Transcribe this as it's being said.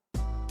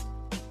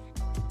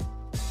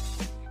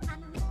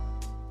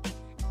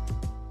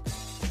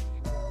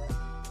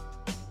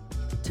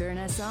turn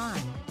us on,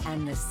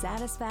 and the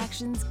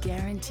satisfaction's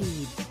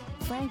guaranteed.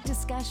 Frank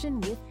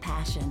discussion with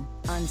passion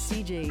on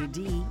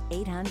CJAD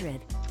 800.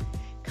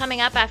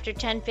 Coming up after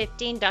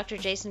 10:15, Dr.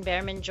 Jason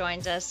Behrman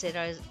joins us. It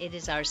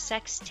is our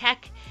sex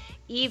tech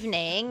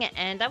evening,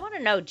 and I want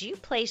to know, do you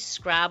play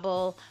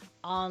Scrabble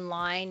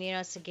online? You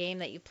know, it's a game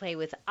that you play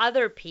with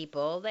other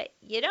people that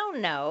you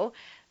don't know.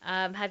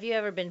 Have you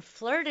ever been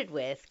flirted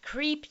with,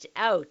 creeped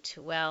out?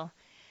 Well,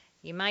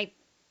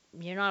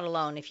 you're not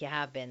alone if you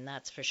have been,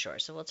 that's for sure.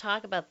 So we'll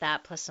talk about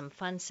that, plus some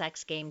fun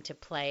sex game to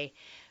play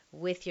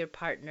with your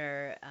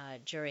partner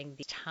during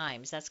these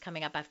times. That's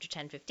coming up after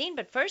 10:15,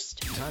 but first...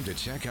 Time to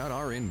check out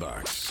our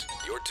inbox.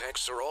 Your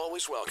texts are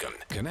always welcome.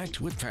 Connect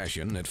with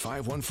Passion at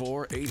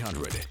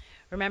 514-800.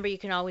 Remember, you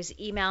can always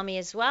email me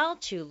as well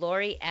to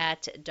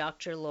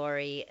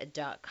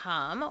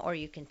Laurie@drlaurie.com, or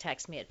you can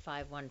text me at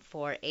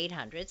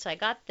 514-800. So I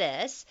got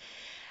this.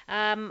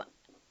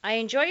 I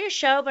enjoy your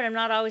show, but I'm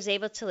not always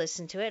able to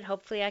listen to it.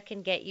 Hopefully I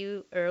can get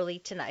you early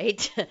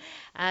tonight.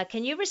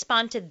 Can you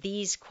respond to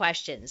these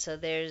questions? So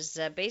there's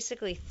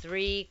basically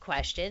 3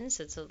 questions.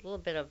 It's a little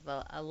bit of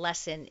a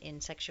lesson in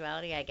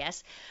sexuality, I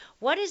guess.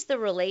 What is the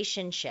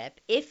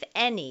relationship, if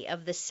any,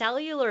 of the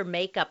cellular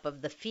makeup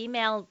of the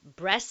female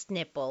breast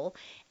nipple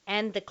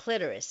and the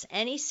clitoris?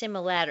 Any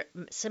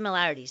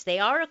similarities? They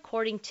are,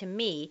 according to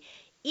me,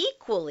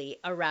 equally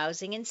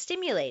arousing and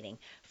stimulating.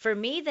 For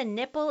me, the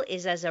nipple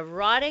is as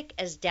erotic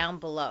as down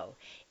below.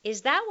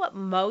 Is that what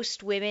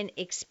most women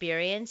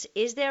experience?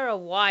 Is there a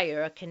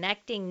wire, a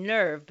connecting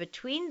nerve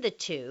between the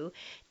two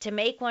to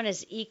make one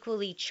as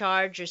equally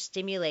charged or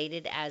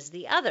stimulated as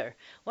the other?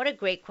 What a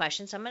great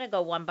question. So I'm going to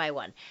go one by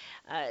one.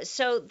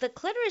 So the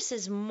clitoris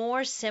is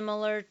more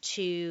similar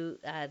to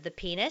the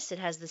penis. It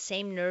has the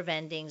same nerve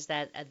endings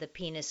that the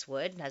penis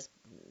would. It has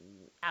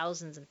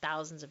thousands and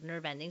thousands of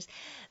nerve endings,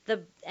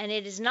 and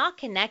it is not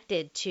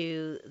connected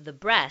to the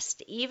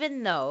breast,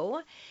 even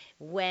though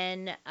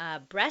when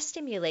breast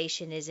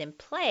stimulation is in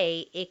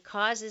play, it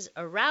causes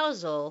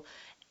arousal,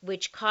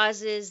 which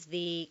causes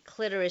the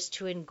clitoris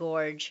to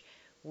engorge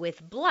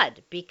with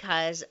blood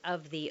because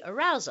of the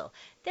arousal.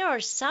 There are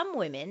some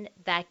women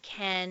that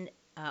can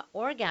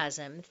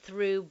orgasm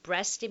through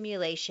breast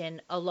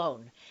stimulation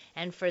alone.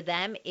 And for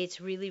them,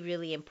 it's really,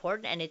 really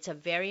important, and it's a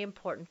very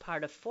important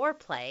part of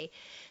foreplay.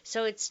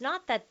 So it's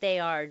not that they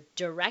are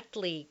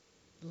directly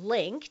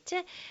linked,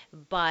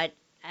 but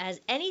as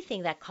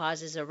anything that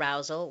causes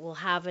arousal will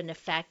have an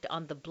effect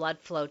on the blood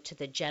flow to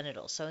the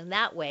genitals. So in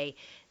that way,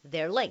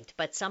 they're linked.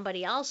 But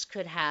somebody else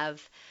could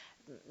have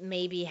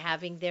maybe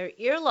having their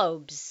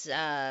earlobes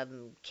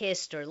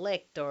kissed or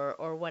licked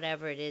or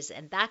whatever it is,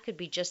 and that could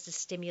be just as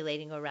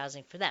stimulating or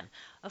arousing for them.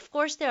 Of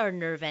course, there are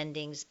nerve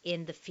endings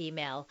in the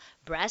female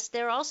breast.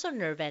 There are also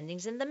nerve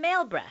endings in the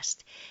male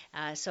breast.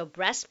 So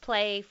breast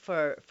play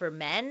for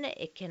men,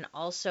 it can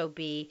also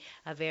be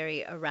a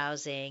very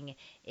arousing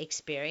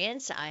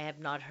experience. I have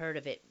not heard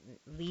of it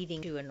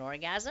leading to an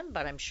orgasm,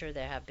 but I'm sure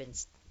there are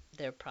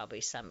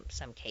probably some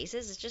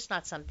cases. It's just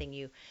not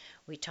something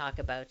we talk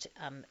about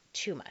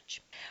too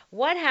much.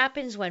 What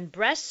happens when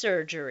breast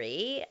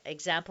surgery,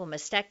 example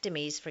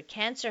mastectomies for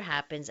cancer,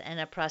 happens and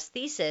a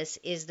prosthesis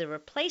is the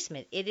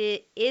replacement?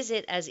 Is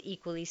it as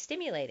equally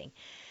stimulating?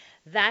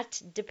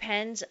 That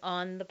depends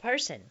on the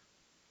person.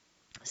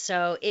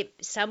 So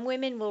some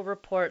women will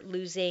report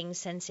losing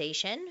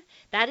sensation.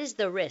 That is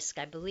the risk.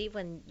 I believe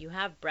when you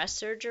have breast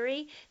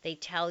surgery, they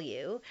tell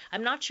you.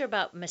 I'm not sure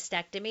about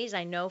mastectomies.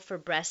 I know for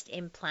breast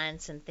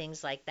implants and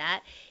things like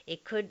that,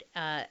 it could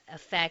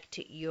affect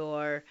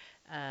your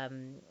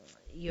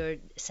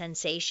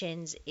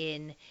sensations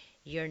in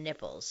your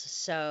nipples.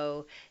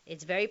 So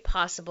it's very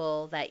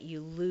possible that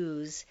you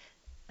lose,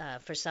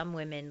 for some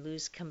women,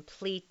 lose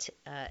complete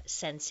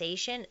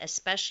sensation,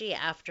 especially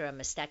after a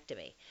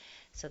mastectomy.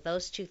 So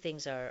those two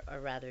things are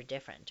rather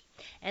different.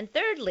 And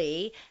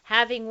thirdly,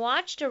 having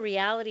watched a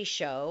reality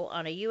show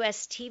on a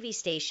U.S. TV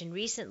station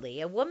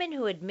recently, a woman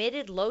who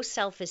admitted low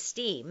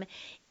self-esteem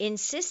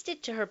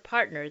insisted to her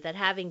partner that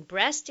having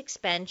breast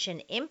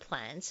expansion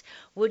implants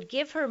would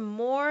give her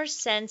more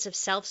sense of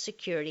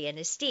self-security and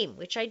esteem,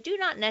 which I do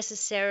not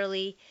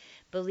necessarily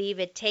believe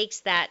it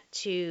takes that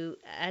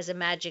as a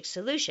magic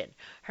solution.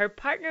 Her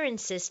partner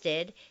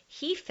insisted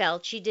he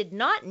felt she did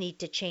not need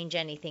to change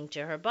anything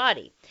to her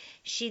body.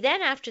 She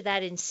then, after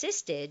that,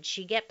 insisted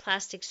she get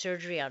plastic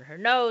surgery on her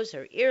nose,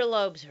 her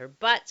earlobes, her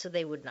butt, so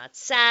they would not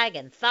sag,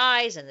 and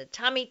thighs, and the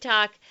tummy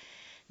tuck.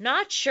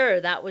 Not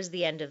sure that was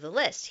the end of the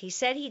list. He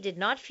said he did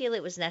not feel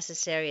it was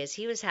necessary as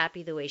he was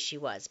happy the way she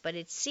was, but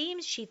it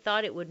seems she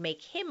thought it would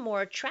make him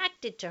more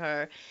attracted to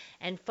her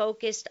and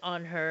focused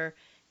on her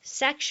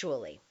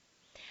sexually.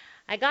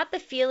 I got the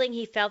feeling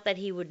he felt that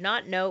he would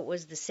not know it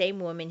was the same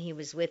woman he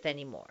was with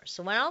anymore.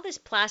 So when all this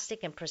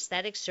plastic and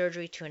prosthetic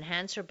surgery to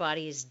enhance her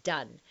body is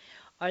done,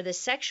 are the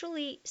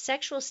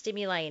sexual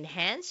stimuli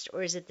enhanced,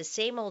 or is it the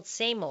same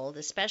old,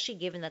 especially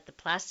given that the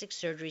plastic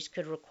surgeries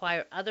could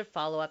require other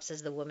follow-ups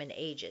as the woman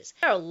ages?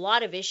 There are a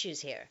lot of issues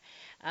here.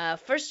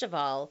 First of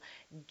all,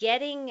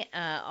 getting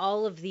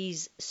all of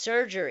these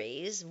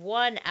surgeries,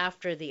 one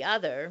after the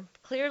other,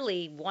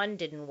 clearly one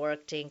didn't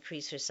work to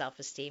increase her self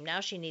esteem. Now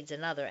she needs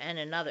another and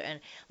another. And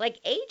like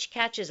age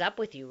catches up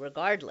with you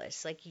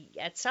regardless. Like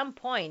at some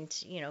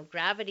point,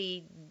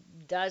 gravity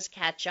does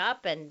catch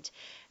up. And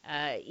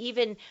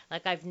even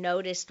like I've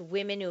noticed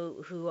women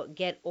who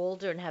get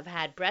older and have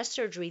had breast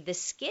surgery, the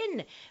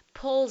skin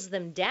pulls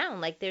them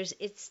down. Like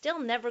it's still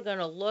never going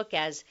to look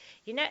as,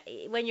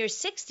 when you're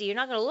 60, you're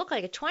not going to look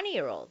like a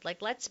 20-year-old.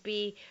 Like, let's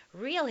be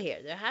real here.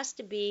 There has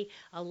to be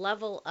a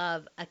level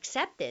of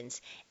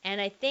acceptance.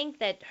 And I think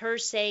that her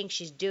saying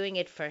she's doing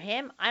it for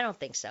him, I don't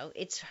think so.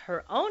 It's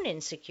her own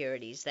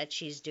insecurities that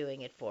she's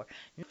doing it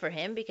for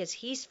him, because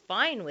he's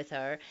fine with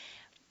her,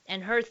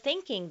 and her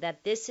thinking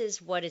that this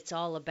is what it's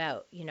all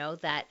about,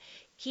 that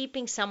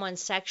keeping someone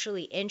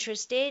sexually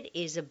interested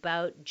is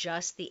about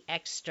just the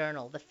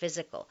external, the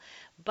physical.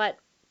 But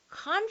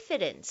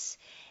confidence,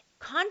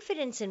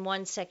 confidence in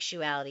one's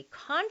sexuality,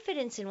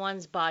 confidence in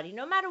one's body,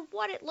 no matter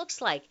what it looks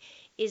like,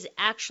 is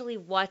actually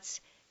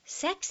what's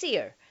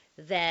sexier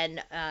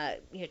than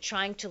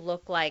trying to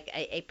look like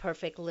a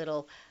perfect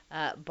little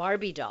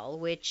Barbie doll,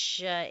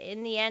 which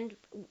in the end,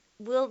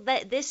 will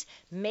this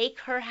make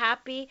her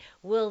happy?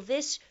 Will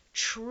this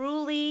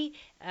truly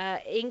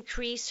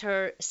increase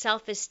her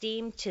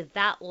self-esteem to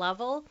that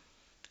level?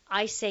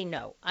 I say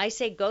no. I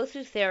say go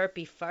through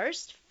therapy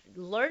first.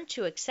 Learn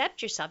to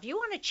accept yourself. You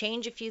want to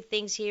change a few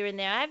things here and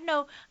there. I'm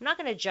not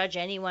going to judge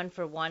anyone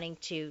for wanting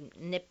to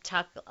nip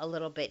tuck a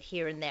little bit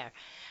here and there.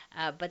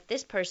 But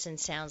this person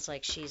sounds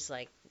like she's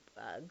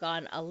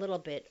gone a little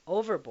bit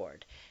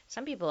overboard.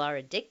 Some people are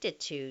addicted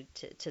to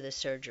the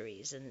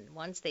surgeries, and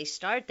once they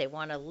start, they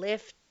want to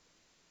lift,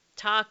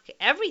 talk,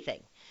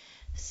 everything.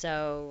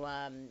 So,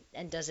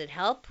 and does it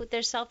help with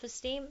their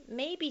self-esteem?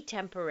 Maybe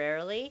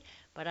temporarily,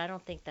 but I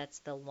don't think that's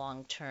the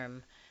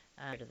long-term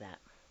to that.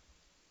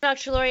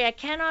 Dr. Laurie, I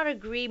cannot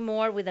agree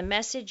more with a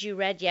message you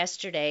read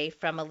yesterday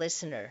from a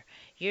listener.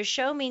 Your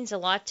show means a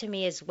lot to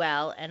me as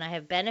well, and I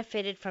have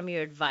benefited from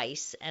your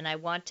advice, and I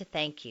want to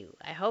thank you.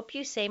 I hope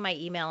you say my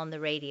email on the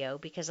radio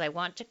because I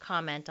want to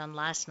comment on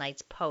last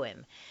night's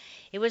poem.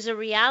 It was a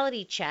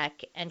reality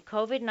check, and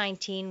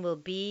COVID-19 will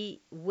be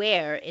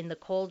where in the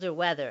colder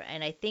weather,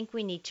 and I think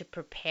we need to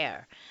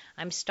prepare.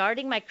 I'm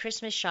starting my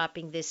Christmas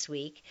shopping this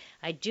week.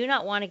 I do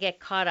not want to get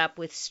caught up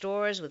with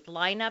stores with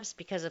lineups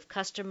because of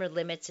customer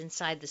limits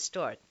inside the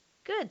store.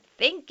 Good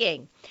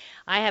thinking.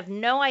 I have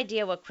no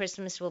idea what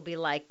Christmas will be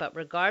like, but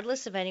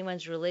regardless of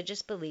anyone's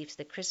religious beliefs,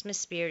 the Christmas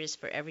spirit is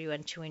for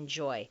everyone to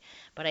enjoy.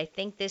 But I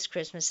think this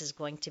Christmas is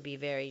going to be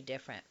very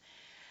different.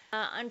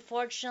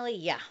 Unfortunately,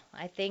 yeah,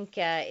 I think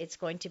it's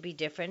going to be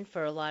different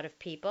for a lot of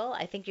people.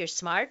 I think you're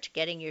smart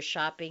getting your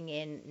shopping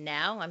in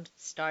now. I'm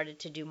started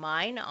to do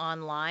mine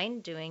online,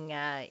 doing,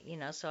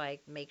 so I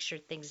make sure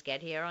things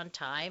get here on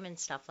time and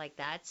stuff like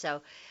that.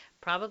 So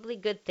probably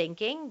good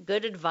thinking,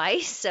 good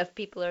advice. If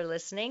people are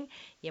listening,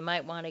 you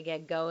might want to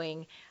get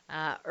going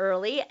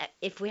early.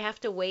 If we have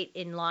to wait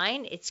in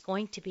line, it's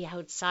going to be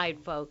outside,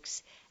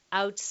 folks,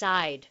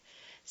 outside.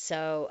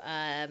 So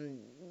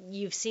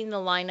you've seen the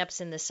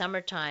lineups in the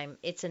summertime.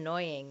 It's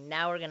annoying.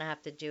 Now we're going to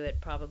have to do it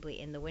probably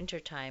in the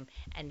wintertime,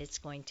 and it's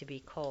going to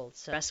be cold.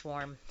 So dress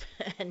warm,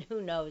 and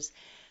who knows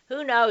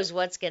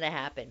what's going to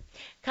happen.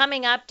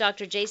 Coming up,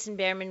 Dr. Jason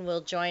Behrman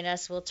will join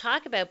us. We'll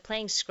talk about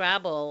playing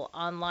Scrabble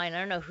online. I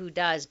don't know who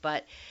does,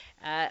 but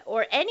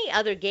or any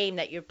other game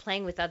that you're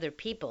playing with other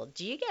people.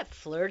 Do you get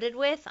flirted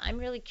with? I'm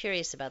really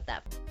curious about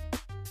that.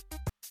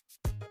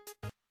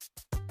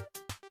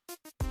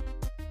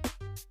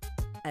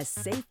 A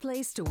safe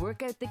place to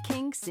work out the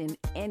kinks in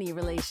any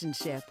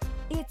relationship.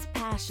 It's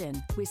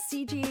Passion with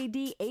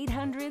CJAD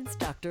 800's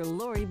Dr.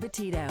 Laurie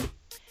Betito.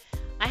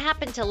 I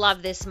happen to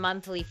love this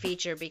monthly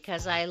feature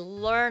because I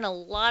learn a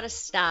lot of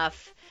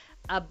stuff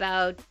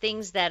about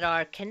things that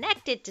are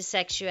connected to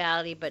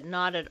sexuality but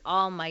not at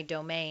all my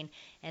domain,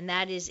 and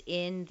that is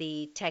in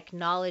the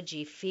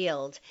technology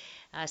field.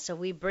 So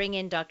we bring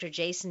in Dr.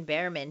 Jason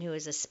Behrman, who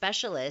is a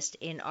specialist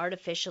in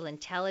artificial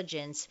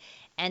intelligence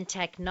and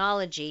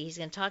technology. He's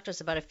going to talk to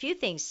us about a few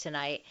things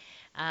tonight,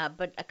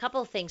 but a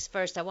couple of things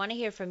first. I want to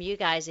hear from you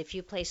guys if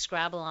you play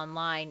Scrabble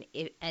online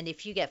and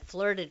if you get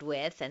flirted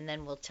with, and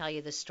then we'll tell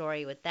you the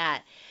story with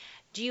that.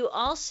 Do you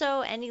also,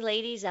 any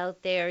ladies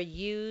out there,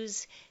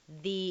 use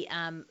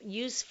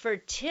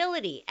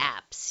fertility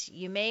apps?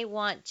 You may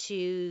want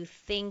to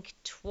think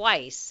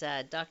twice.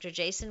 Dr.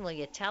 Jason, will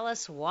you tell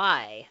us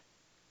why?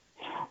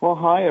 Well,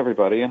 hi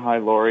everybody, and hi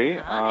Laurie.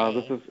 Hi.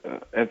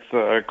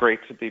 It's great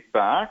to be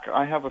back.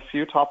 I have a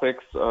few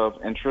topics of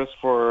interest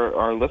for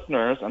our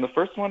listeners, and the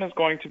first one is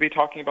going to be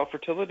talking about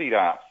fertility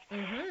apps.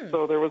 Mm-hmm.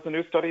 So there was a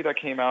new study that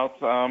came out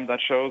that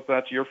shows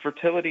that your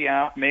fertility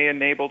app may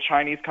enable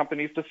Chinese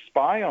companies to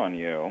spy on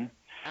you.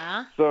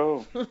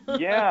 So,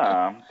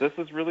 yeah, this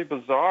is really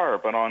bizarre,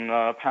 but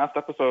on past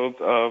episodes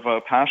of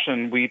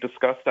Passion, we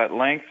discussed at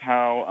length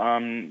how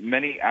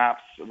many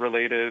apps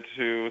related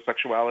to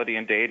sexuality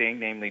and dating,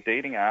 namely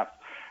dating apps,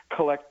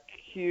 collect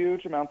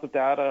huge amounts of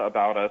data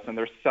about us, and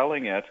they're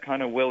selling it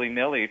kind of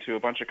willy-nilly to a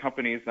bunch of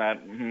companies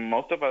that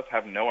most of us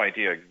have no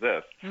idea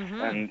exist.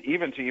 And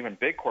even to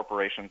big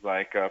corporations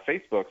like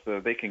Facebook, so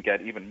they can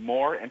get even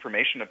more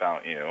information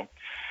about you.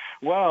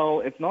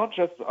 Well, it's not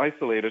just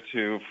isolated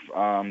to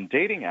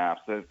dating apps.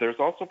 There's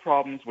also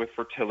problems with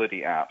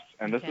fertility apps,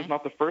 and this is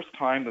not the first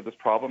time that this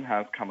problem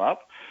has come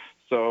up.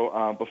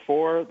 So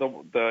before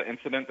the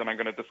incident that I'm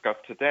going to discuss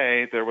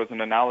today, there was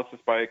an analysis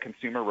by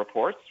Consumer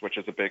Reports, which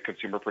is a big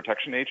consumer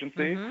protection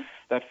agency,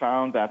 that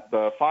found that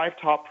the 5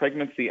 top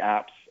pregnancy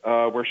apps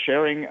were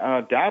sharing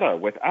data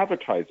with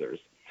advertisers.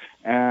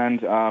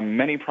 And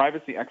many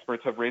privacy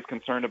experts have raised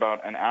concern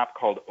about an app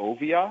called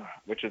Ovia,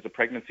 which is a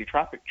pregnancy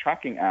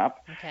tracking app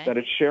that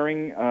is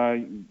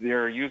sharing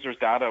their users'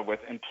 data with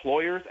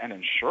employers and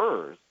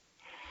insurers.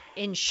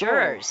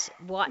 Insurers.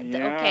 What?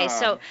 Yeah. Okay,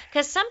 so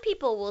because some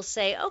people will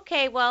say,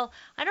 okay, well,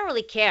 I don't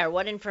really care.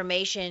 What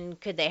information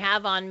could they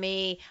have on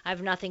me? I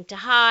have nothing to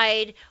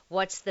hide.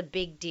 What's the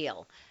big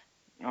deal?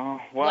 Oh,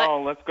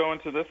 well, let's go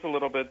into this a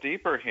little bit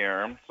deeper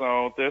here.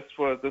 So this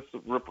was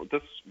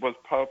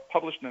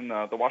published in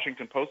the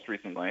Washington Post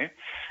recently,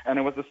 and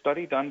it was a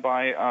study done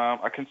by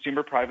a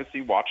consumer privacy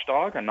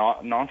watchdog, a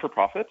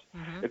non-for-profit.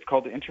 It's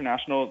called the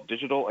International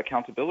Digital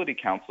Accountability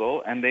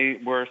Council, and they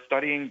were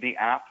studying the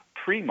app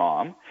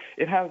Pre-Mom.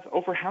 It has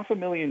over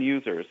 500,000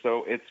 users,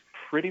 so it's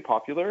pretty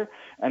popular,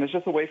 and it's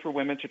just a way for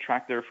women to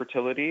track their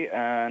fertility.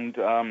 And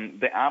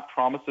the app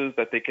promises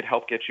that they could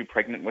help get you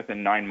pregnant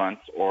within 9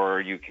 months,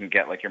 or you can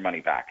get like your money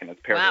back, and it's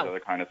paired with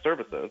other kind of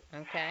services.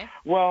 Okay.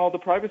 Well, the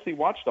privacy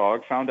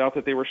watchdog found out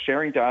that they were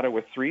sharing data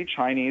with 3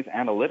 Chinese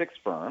analytics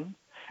firms,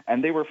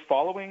 and they were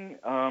following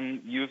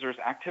users'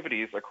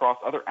 activities across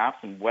other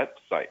apps and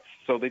websites.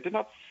 So they did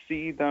not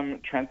see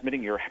them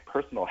transmitting your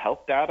personal health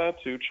data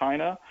to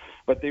China,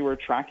 but they were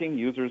tracking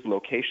users'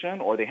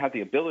 location, or they had the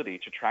ability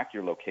to track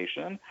your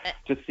location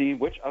to see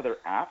which other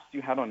apps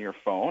you had on your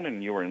phone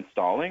and you were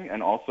installing,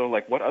 and also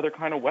like what other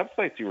kind of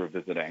websites you were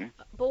visiting.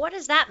 But what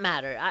does that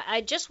matter?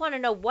 I just want to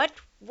know what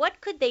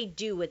could they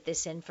do with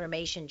this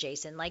information,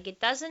 Jason? Like, it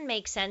doesn't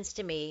make sense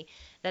to me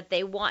that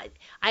they want.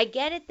 I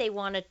get it. They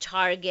want to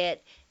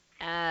target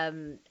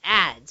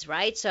ads,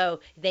 right? So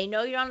they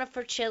know you're on a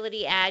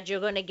fertility ad, you're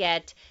going to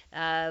get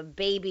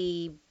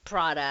baby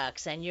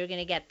products, and you're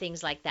going to get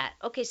things like that.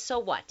 Okay, so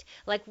what?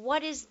 Like,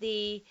 what are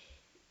they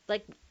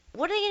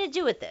going to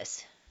do with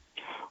this?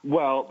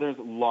 Well, there's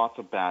lots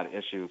of bad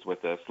issues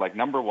with this. Like,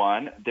 number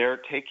one, they're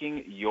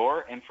taking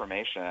your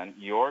information,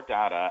 your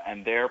data,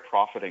 and they're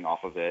profiting off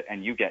of it,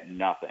 and you get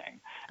nothing.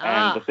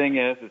 And the thing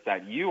is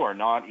that you are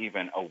not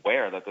even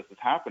aware that this is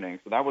happening.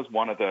 So that was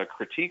one of the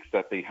critiques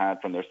that they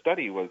had from their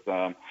study was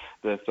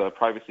this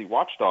privacy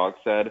watchdog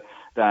said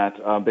that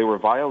they were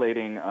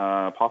violating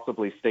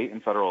possibly state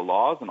and federal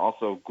laws and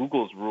also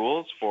Google's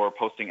rules for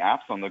posting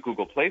apps on the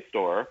Google Play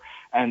Store.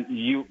 And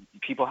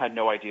people had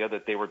no idea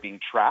that they were being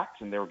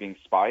tracked and they were being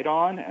spied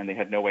on, and they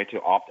had no way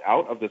to opt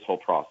out of this whole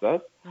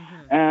process.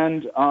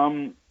 And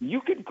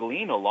you could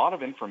glean a lot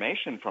of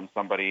information from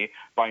somebody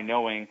by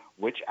knowing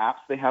which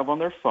apps they have on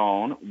their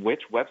phone,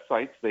 which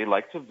websites they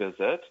like to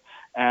visit,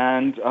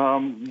 and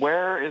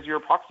where is your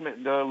approximate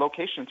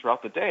location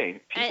throughout the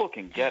day. People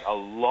can get a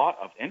lot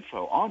of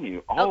info on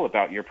you, all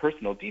about your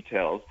personal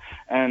details.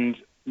 And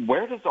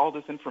where does all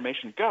this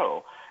information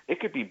go? It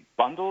could be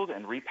bundled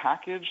and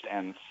repackaged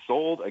and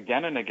sold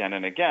again and again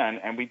and again,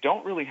 and we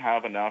don't really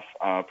have enough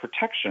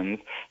protections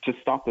to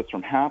stop this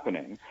from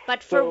happening.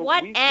 But for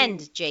what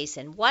end,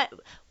 Jason?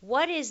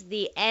 What is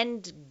the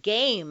end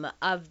game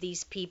of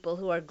these people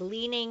who are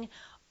gleaning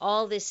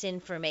all this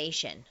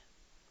information?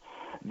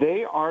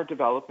 They are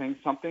developing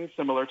something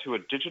similar to a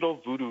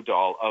digital voodoo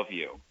doll of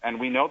you, and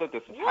we know that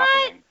this is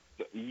happening.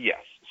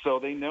 Yes. So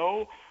they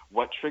know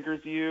what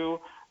triggers you,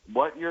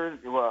 what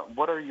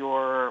are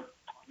your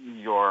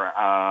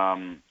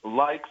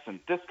likes and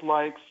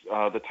dislikes,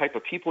 the type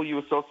of people you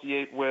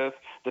associate with,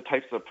 the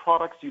types of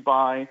products you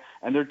buy,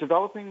 and they're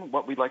developing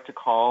what we like to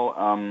call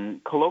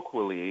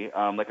colloquially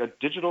like a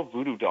digital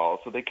voodoo doll,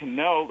 so they can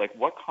know like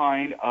what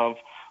kind of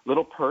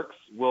little perks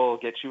will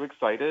get you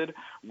excited,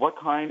 what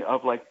kind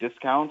of like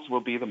discounts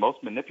will be the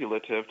most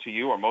manipulative to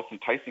you or most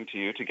enticing to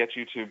you to get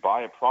you to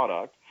buy a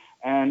product.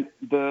 And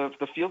the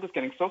field is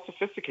getting so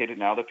sophisticated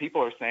now that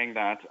people are saying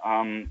that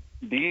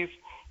these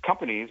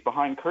companies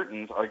behind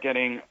curtains are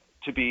getting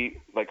to be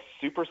like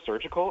super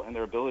surgical in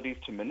their abilities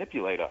to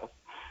manipulate us.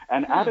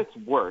 And at its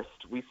worst,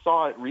 we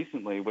saw it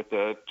recently with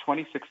the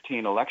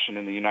 2016 election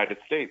in the United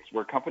States,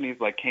 where companies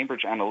like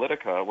Cambridge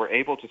Analytica were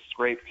able to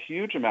scrape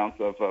huge amounts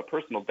of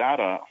personal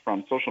data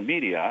from social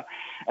media,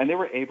 and they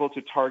were able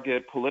to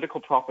target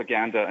political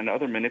propaganda and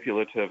other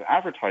manipulative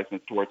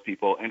advertisements towards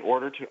people in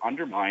order to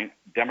undermine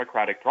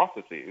democratic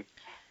processes.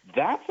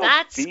 That's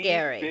a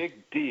scary.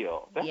 Big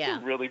deal. That's a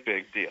really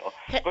big deal.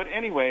 But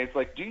anyways,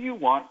 like, do you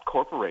want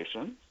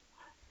corporations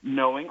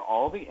knowing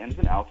all the ins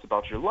and outs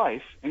about your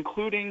life,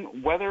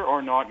 including whether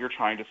or not you're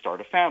trying to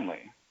start a family?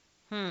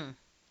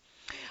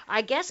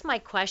 I guess my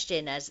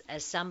question as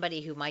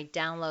somebody who might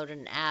download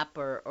an app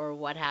or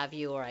what have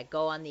you, or I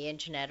go on the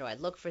internet or I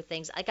look for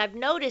things, like I've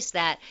noticed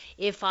that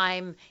if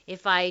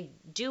I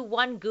do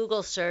one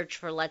Google search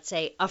for, let's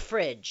say, a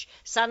fridge,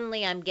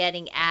 suddenly I'm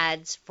getting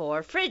ads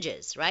for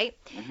fridges, right?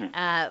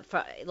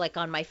 For like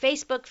on my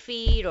Facebook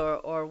feed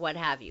or what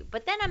have you.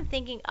 But then I'm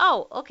thinking,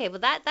 oh, okay, well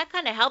that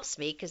kind of helps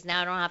me because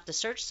now I don't have to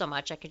search so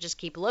much. I can just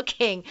keep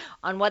looking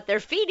on what they're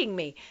feeding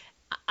me.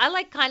 I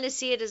like kind of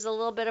see it as a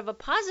little bit of a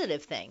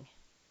positive thing.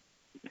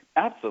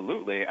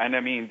 Absolutely. And I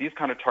mean, these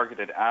kind of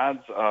targeted ads,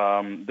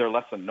 they're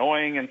less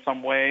annoying in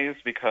some ways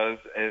because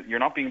you're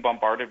not being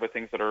bombarded with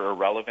things that are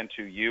irrelevant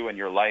to you and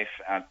your life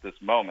at this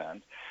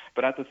moment.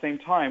 But at the same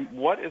time,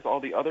 what is all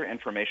the other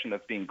information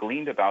that's being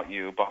gleaned about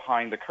you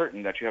behind the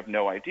curtain that you have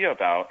no idea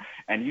about?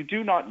 And you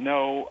do not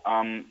know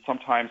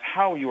sometimes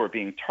how you are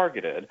being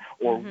targeted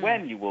or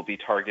when you will be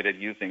targeted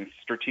using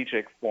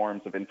strategic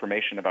forms of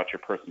information about your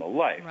personal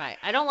life. Right.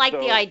 I don't like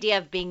the idea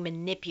of being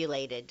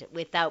manipulated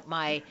without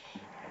my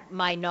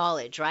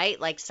knowledge, right?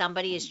 Like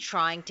somebody is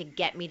trying to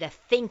get me to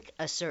think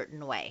a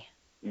certain way.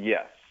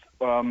 Yes.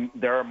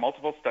 There are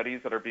multiple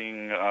studies that are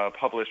being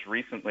published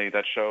recently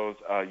that shows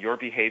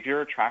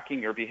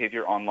tracking your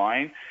behavior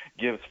online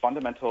gives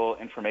fundamental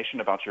information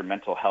about your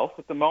mental health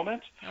at the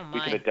moment. Oh my. We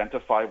can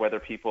identify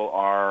whether people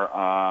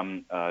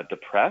are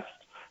depressed,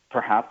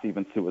 perhaps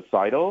even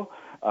suicidal.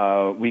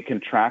 We can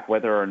track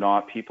whether or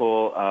not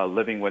people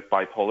living with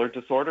bipolar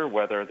disorder,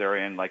 whether they're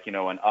in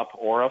an up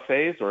aura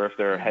phase or if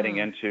they're heading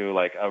into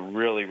like a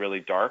really, really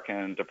dark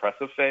and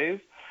depressive phase.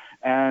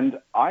 And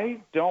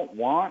I don't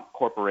want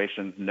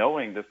corporations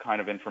knowing this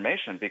kind of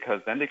information because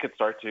then they could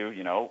start to,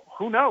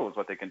 who knows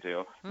what they can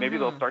do. Maybe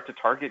they'll start to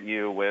target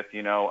you with,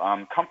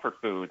 comfort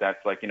food that's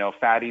like,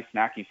 fatty,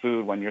 snacky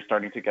food when you're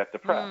starting to get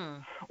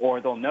depressed.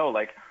 Or they'll know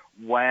like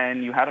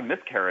when you had a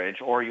miscarriage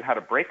or you had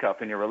a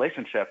breakup in your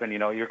relationship and,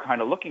 you're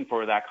kind of looking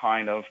for that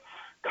kind of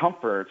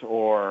comfort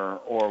or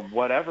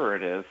whatever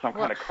it is, some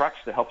kind of crutch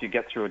to help you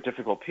get through a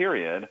difficult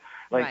period.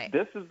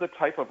 This is the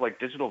type of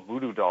digital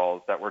voodoo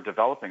dolls that we're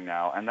developing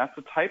now, and that's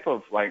the type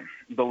of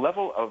the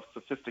level of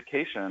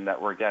sophistication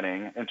that we're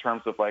getting in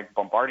terms of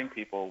bombarding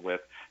people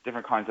with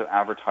different kinds of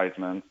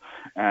advertisements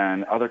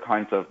and other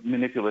kinds of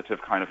manipulative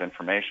kind of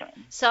information.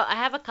 So I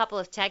have a couple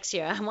of texts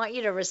here. I want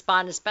you to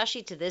respond,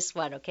 especially to this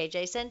one, okay,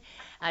 Jason?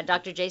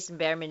 Dr. Jason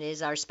Behrman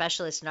is our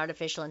specialist in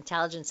artificial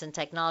intelligence and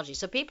technology.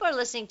 So people are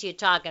listening to you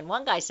talk, and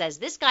one guy says,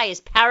 this guy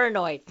is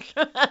paranoid.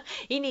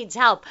 He needs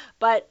help.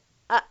 But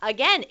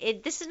again,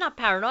 this is not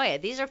paranoia.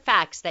 These are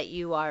facts that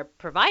you are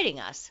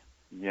providing us.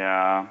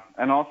 Yeah,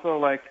 and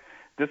also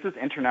this is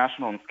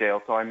international in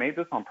scale, so I made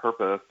this on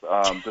purpose.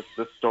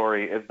 This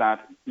story is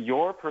that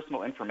your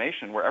personal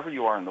information, wherever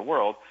you are in the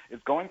world,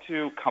 is going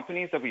to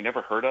companies that we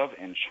never heard of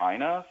in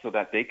China so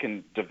that they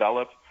can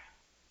develop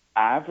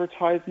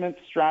advertisement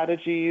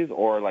strategies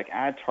or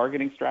ad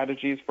targeting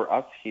strategies for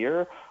us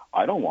here.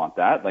 I don't want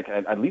that.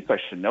 At least I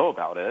should know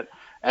about it.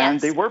 And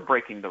Yes. they were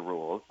breaking the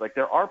rules.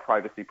 There are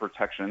privacy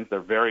protections. They're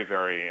very,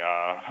 very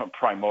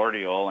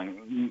primordial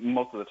and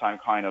most of the time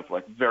kind of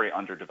very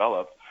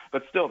underdeveloped.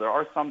 But still, there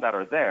are some that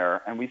are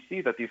there. And we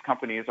see that these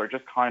companies are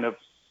just kind of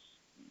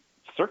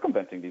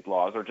circumventing these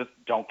laws or just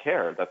don't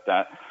care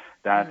that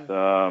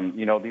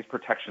these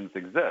protections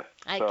exist.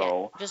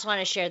 Just want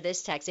to share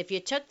this text. If you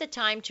took the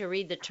time to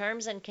read the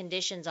terms and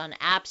conditions on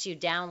apps you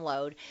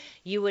download,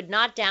 you would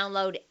not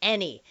download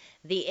any.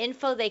 The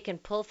info they can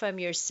pull from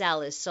your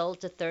cell is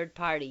sold to third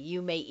party.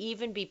 You may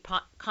even be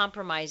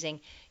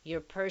compromising your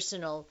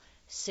personal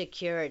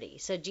security.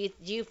 So do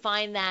you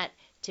find that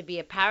to be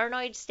a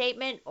paranoid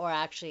statement or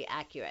actually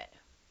accurate?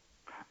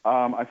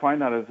 I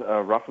find that as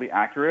roughly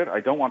accurate.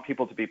 I don't want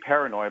people to be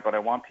paranoid, but I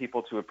want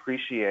people to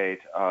appreciate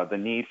the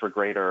need for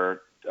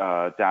greater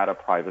data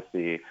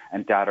privacy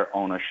and data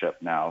ownership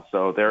now.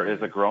 So there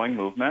is a growing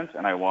movement,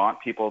 and I want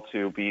people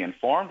to be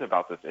informed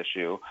about this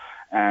issue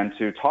and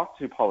to talk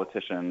to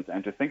politicians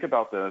and to think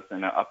about this in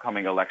the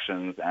upcoming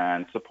elections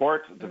and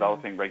support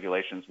developing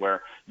regulations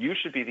where you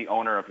should be the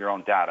owner of your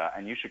own data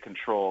and you should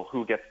control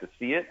who gets to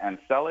see it and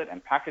sell it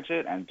and package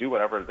it and do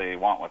whatever they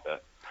want with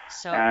it.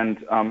 And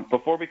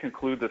before we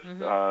conclude this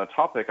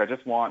topic, I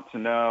just want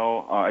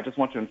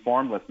to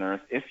inform listeners,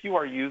 if you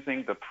are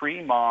using the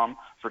Pre-Mom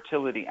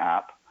Fertility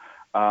app,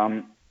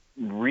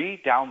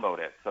 re-download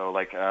it. So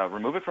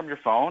remove it from your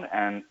phone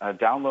and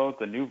download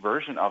the new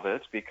version of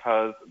it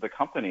because the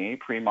company,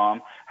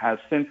 Pre-Mom, has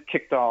since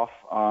kicked off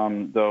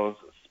those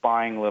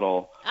spying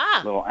little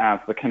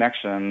apps, the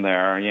connection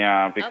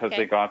there, because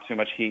they got too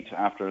much heat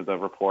after the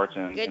report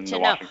in the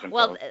Washington Post.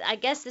 Well, I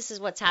guess this is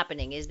what's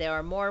happening, is there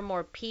are more and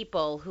more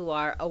people who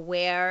are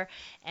aware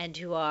and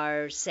who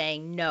are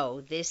saying,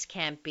 no, this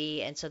can't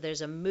be, and so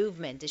there's a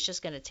movement. It's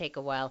just going to take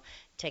a while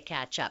to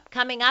catch up.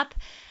 Coming up,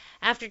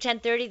 after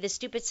 10:30, the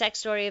stupid sex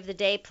story of the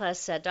day,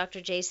 plus Dr.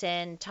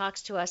 Jason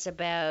talks to us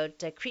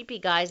about creepy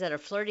guys that are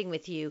flirting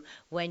with you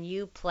when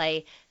you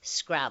play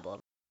Scrabble.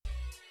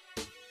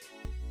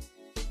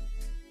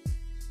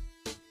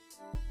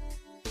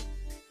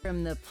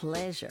 From the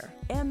pleasure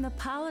and the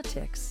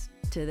politics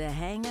to the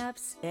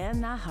hang-ups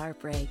and the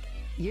heartbreak.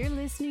 You're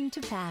listening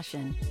to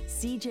Passion,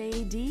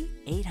 CJAD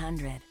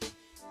 800.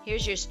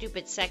 Here's your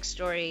stupid sex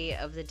story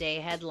of the day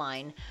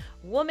headline.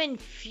 Woman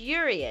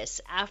furious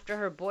after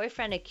her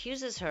boyfriend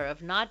accuses her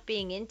of not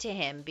being into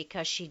him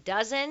because she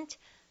doesn't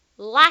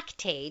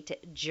lactate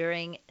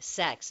during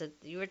sex.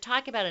 You were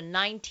talking about a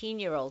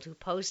 19-year-old who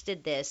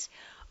posted this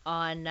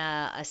on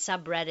a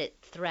subreddit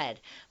thread.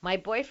 My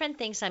boyfriend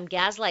thinks I'm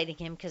gaslighting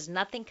him because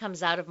nothing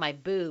comes out of my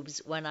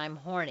boobs when I'm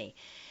horny.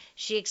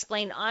 She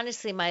explained,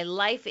 honestly, my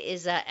life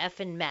is a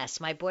effing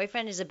mess. My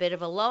boyfriend is a bit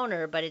of a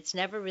loner, but it's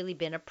never really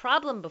been a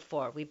problem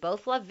before. We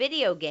both love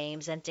video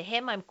games, and to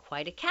him, I'm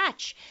quite a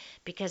catch,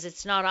 because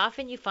it's not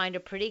often you find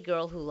a pretty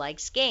girl who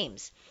likes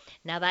games.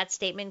 Now, that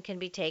statement can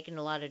be taken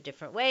a lot of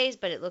different ways,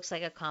 but it looks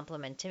like a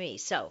compliment to me.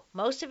 So,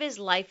 most of his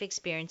life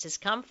experiences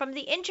come from the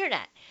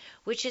internet,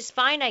 which is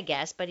fine, I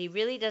guess, but he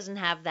really doesn't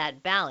have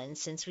that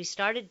balance. Since we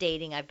started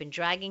dating, I've been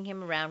dragging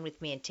him around with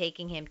me and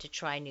taking him to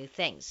try new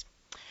things.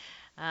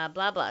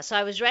 Blah, blah. So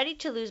I was ready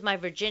to lose my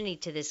virginity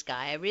to this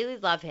guy. I really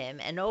love him.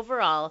 And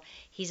overall,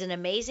 he's an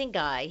amazing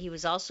guy. He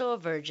was also a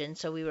virgin,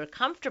 so we were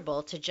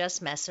comfortable to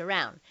just mess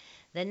around.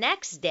 The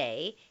next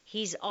day,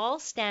 he's all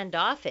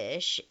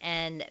standoffish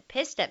and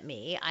pissed at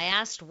me. I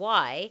asked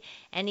why,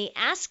 and he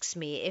asks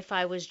me if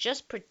I was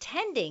just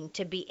pretending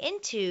to be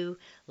into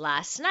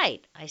last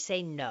night. I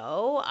say,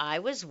 no, I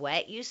was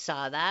wet. You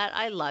saw that.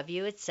 I love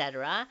you,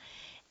 etc.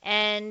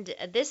 And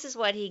this is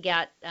what he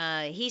got.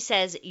 He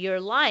says, you're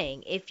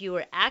lying. If you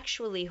were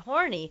actually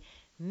horny,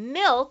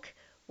 milk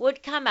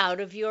would come out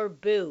of your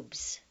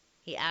boobs.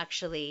 He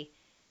actually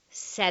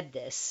said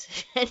this.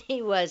 And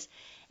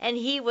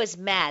he was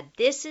mad.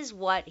 This is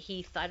what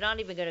he thought. I'm not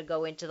even going to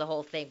go into the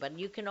whole thing, but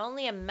you can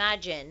only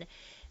imagine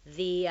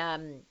the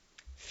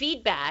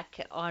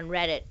feedback on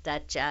Reddit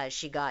that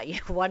she got.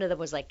 One of them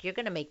was like, you're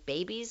going to make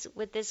babies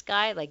with this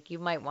guy? Like, you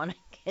might want to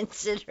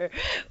consider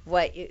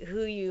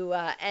who you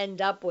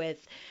end up with,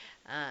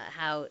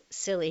 how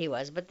silly he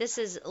was. But this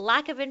is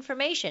lack of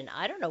information.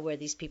 I don't know where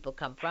these people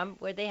come from,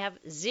 where they have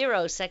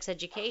zero sex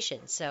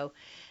education. So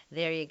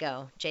there you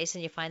go.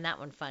 Jason, you find that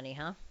one funny,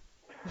 huh?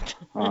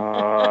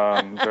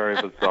 Very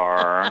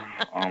bizarre.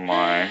 Oh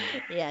my.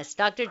 Yes,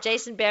 Dr.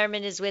 Jason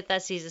Behrman is with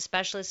us. He's a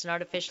specialist in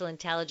artificial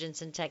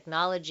intelligence and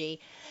technology.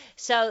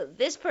 So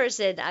this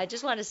person, I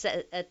just want to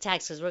set a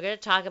text because we're going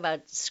to talk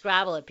about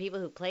Scrabble and people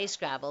who play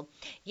Scrabble.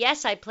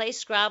 Yes, I play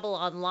Scrabble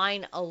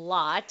online a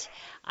lot,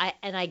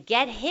 and I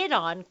get hit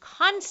on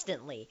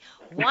constantly.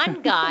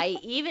 One guy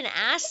even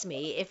asked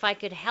me if I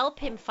could help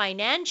him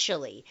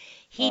financially.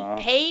 He'd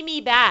pay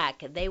me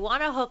back. They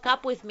want to hook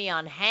up with me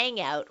on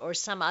Hangout or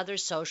some other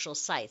social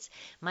sites.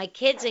 My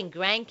kids and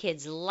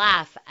grandkids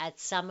laugh at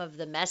some of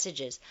the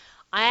messages.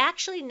 I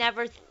actually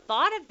never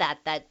thought of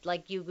that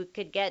like you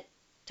could get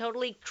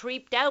totally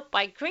creeped out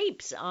by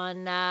creeps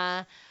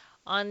on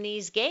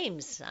these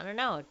games. I don't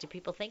know. Do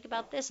people think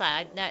about this?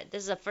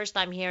 This is the first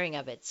time hearing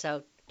of it.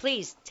 So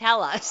please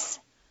tell us.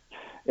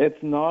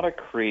 It's not a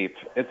creep.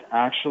 It's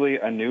actually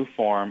a new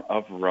form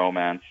of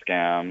romance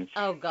scams.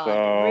 Oh, God.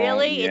 So,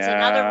 really? yeah. It's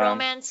another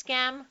romance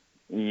scam?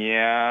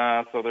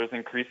 Yeah, so there's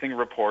increasing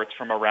reports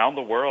from around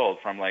the world,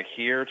 from like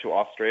here to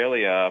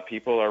Australia.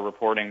 People are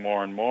reporting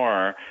more and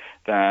more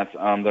that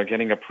they're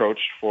getting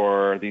approached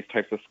for these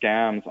types of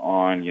scams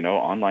on,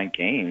 online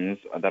games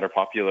that are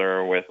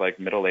popular with like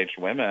middle-aged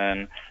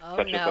women,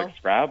 such as like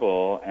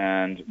Scrabble.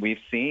 And we've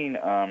seen,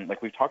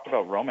 we've talked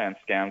about romance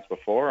scams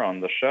before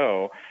on the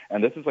show,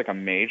 and this is like a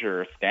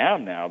major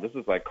scam now. This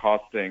is like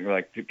costing,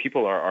 like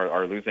people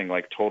are losing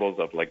like totals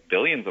of like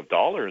billions of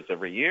dollars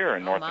every year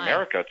in North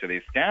America to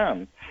these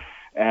scams.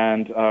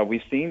 And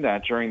we've seen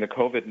that during the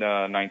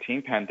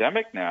COVID-19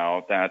 pandemic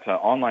now, that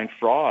online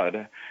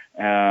fraud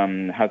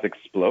has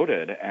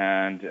exploded,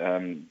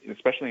 and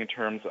especially in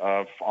terms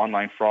of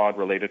online fraud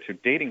related to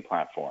dating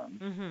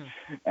platforms. Mm-hmm.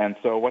 And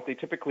so what they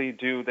typically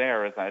do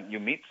there is that you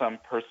meet some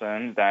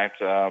person that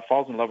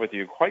falls in love with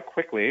you quite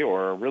quickly,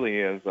 or really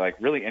is like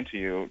really into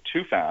you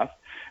too fast,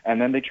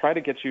 and then they try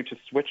to get you to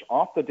switch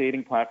off the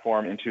dating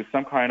platform into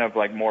some kind of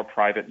like more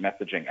private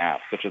messaging app,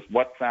 such as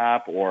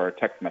WhatsApp or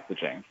text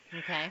messaging.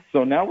 Okay.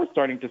 So now we're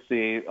starting to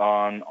see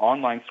on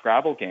online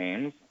Scrabble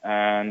games,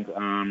 and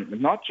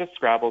not just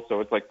Scrabble, so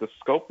it's like the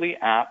Scopely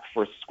app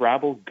for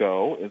Scrabble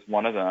Go is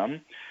one of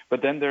them.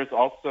 But then there's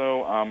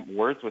also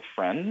Words with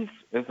Friends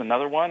is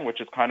another one,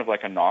 which is kind of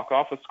like a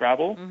knockoff of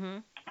Scrabble. Mm-hmm.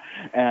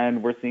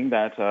 And we're seeing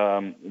that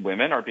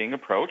women are being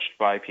approached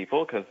by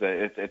people because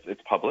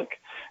it's public,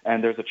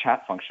 and there's a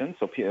chat function.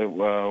 So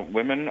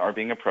women are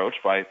being approached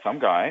by some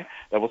guy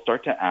that will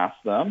start to ask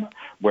them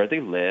where they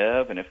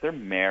live and if they're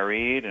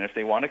married and if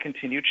they want to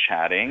continue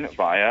chatting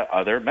via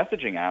other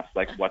messaging apps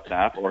like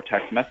WhatsApp or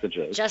text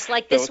messages. Just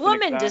like this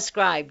woman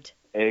described.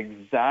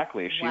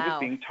 Exactly. She was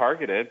being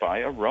targeted by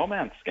a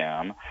romance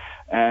scam.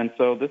 And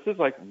so this is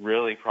like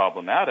really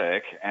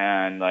problematic.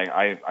 And like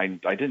I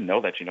didn't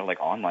know that, like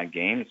online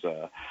games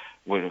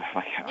would,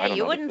 like, I don't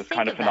know, this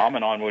kind of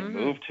phenomenon would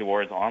move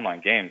towards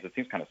online games. It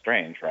seems kind of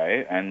strange,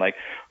 right? And like,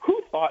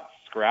 who thought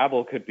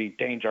Scrabble could be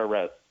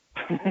dangerous?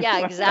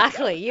 Yeah,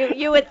 exactly.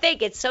 You would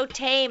think it's so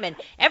tame, and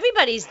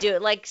everybody's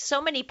doing, like,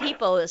 so many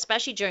people,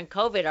 especially during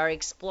COVID, are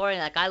exploring.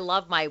 Like, I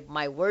love my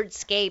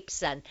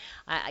wordscapes, and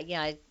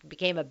I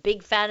became a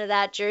big fan of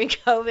that during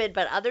COVID.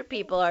 But other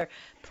people are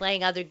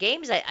playing other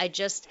games.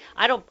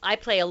 I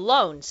play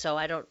alone, so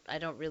I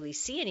don't really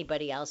see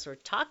anybody else or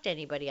talk to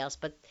anybody else.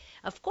 But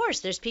of course,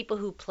 there's people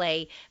who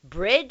play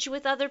bridge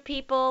with other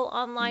people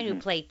online, who Hmm.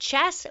 play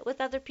chess with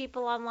other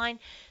people online.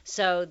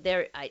 So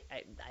I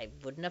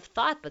wouldn't have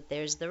thought, but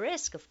there's the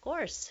risk, of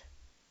course.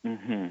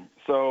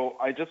 So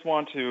I just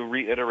want to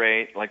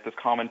reiterate like this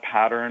common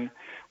pattern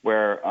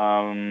where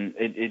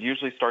it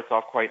usually starts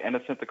off quite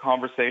innocent, the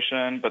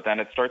conversation, but then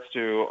it starts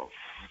to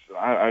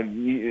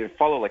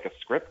follow like a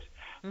script.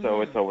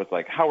 So it's Mhm. always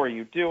like, how are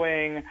you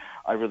doing?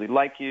 I really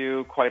like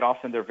you. Quite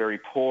often they're very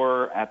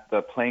poor at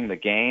playing the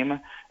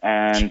game.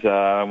 And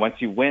once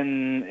you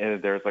win,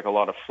 there's like a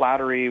lot of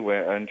flattery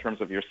in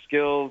terms of your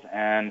skills.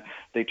 And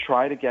they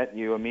try to get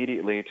you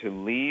immediately to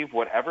leave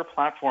whatever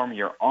platform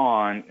you're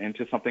on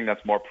into something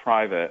that's more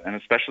private, and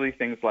especially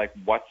things like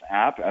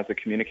WhatsApp as a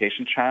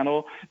communication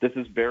channel. This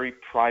is very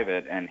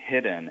private and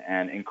hidden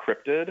and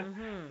encrypted.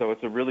 Mhm. So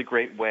it's a really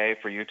great way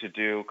for you to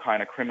do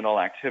kind of criminal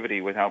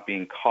activity without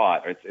being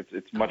caught.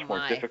 It's Oh much more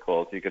my.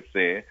 difficult, you could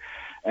see.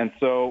 And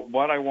so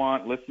what I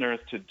want listeners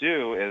to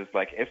do is,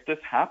 like, if this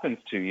happens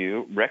to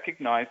you,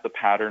 recognize the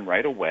pattern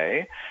right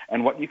away.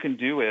 And what you can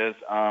do is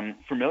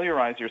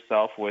familiarize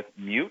yourself with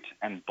mute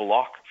and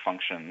block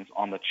functions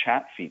on the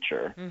chat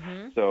feature.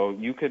 Mhm. So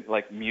you could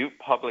like mute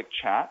public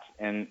chat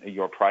in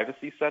your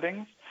privacy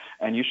settings,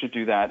 and you should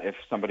do that if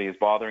somebody is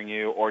bothering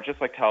you, or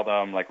just like tell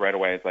them like right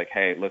away. It's like,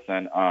 hey,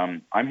 listen,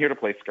 I'm here to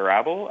play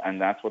Scrabble,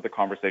 and that's what the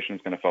conversation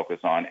is going to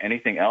focus on.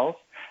 Anything else,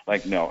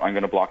 like, no, I'm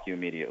going to block you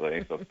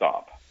immediately. So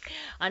stop.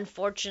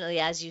 Unfortunately,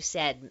 as you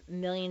said,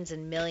 millions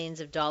and millions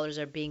of dollars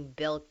are being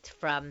built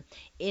from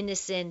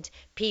innocent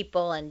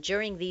people. And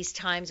during these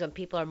times when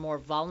people are more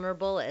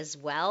vulnerable as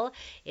well,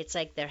 it's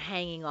like they're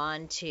hanging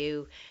on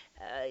to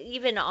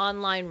even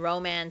online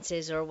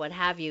romances or what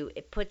have you.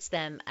 It puts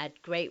them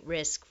at great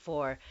risk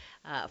for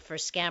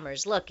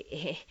scammers. Look,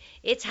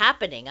 it's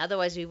happening.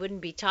 Otherwise, we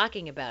wouldn't be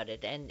talking about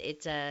it. And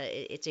it's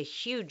a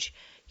huge,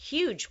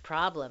 huge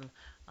problem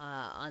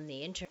on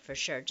the internet for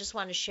sure. Just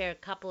want to share a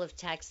couple of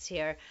texts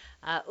here.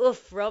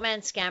 Oof,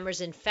 romance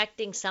scammers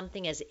infecting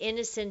something as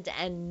innocent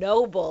and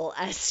noble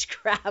as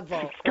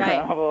Scrabble.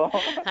 Right. Scrabble.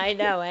 I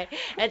know, eh?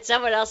 And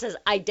someone else says,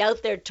 I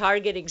doubt they're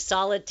targeting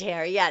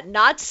solitaire. Yeah,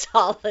 not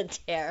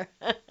solitaire.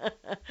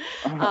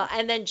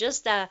 And then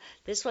just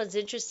this one's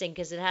interesting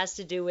because it has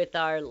to do with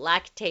our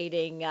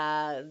lactating,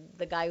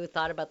 the guy who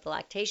thought about the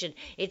lactation.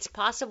 It's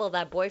possible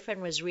that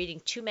boyfriend was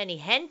reading too many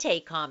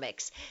hentai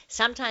comics.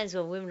 Sometimes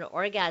when women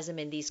orgasm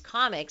in these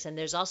comics, and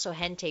there's also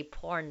hentai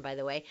porn, by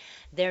the way,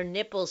 their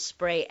nipples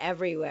spray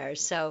everywhere.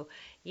 So,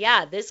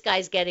 yeah, this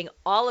guy's getting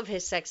all of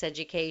his sex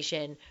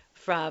education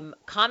from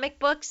comic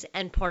books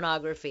and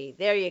pornography.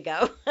 There you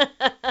go.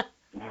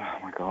 Oh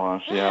my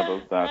gosh, yeah,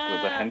 those the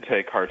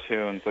hentai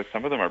cartoons, like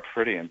some of them are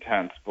pretty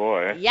intense,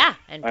 boy. Yeah,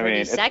 and I pretty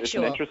mean,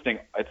 sexual.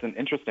 it's an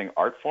interesting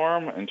art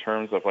form in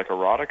terms of like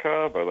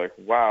erotica, but like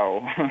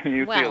wow, you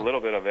see a Well,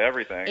 little bit of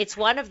everything. it's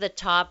one of the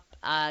top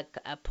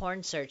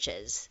porn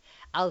searches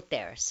out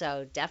there,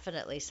 so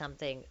definitely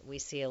something we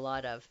see a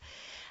lot of.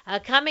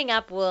 Coming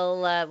up,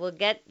 we'll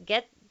get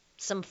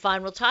some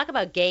fun. We'll talk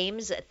about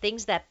games,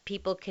 things that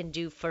people can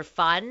do for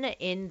fun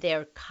in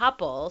their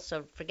couple.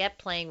 So forget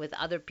playing with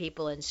other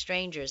people and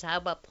strangers. How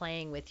about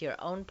playing with your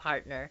own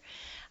partner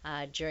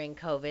during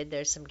COVID?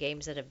 There's some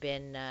games that have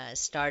been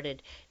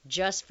started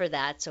just for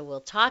that. So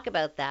we'll talk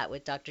about that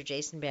with Dr.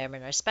 Jason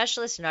Behrman, our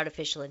specialist in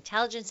artificial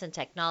intelligence and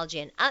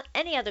technology, and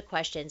any other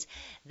questions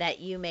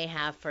that you may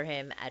have for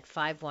him at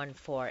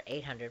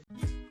 514-800.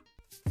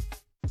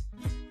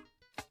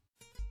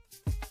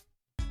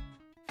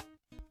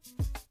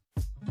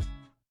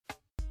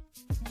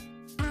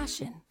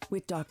 Passion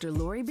with Dr.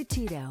 Laurie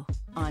Betito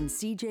on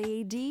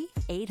CJAD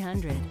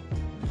 800.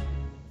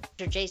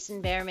 Dr.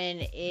 Jason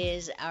Behrman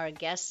is our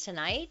guest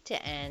tonight,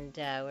 and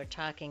we're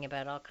talking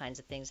about all kinds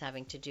of things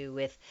having to do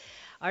with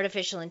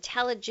artificial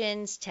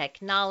intelligence,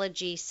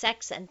 technology,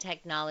 sex and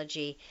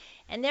technology.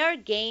 And there are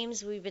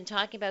games, we've been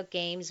talking about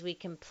games we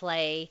can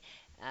play,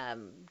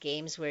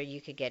 games where you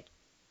could get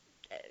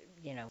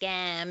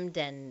scammed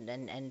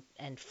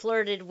and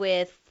flirted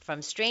with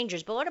from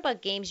strangers. But what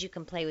about games you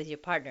can play with your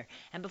partner?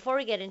 And before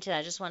we get into that,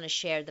 I just want to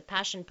share the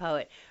Passion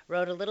Poet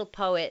wrote a little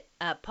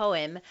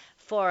poem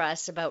for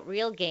us about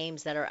real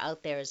games that are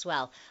out there as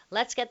well.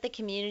 Let's get the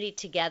community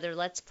together.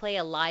 Let's play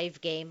a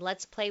live game.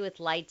 Let's play with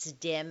lights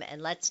dim,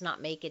 and let's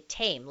not make it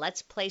tame.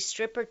 Let's play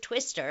Stripper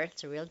Twister.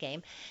 It's a real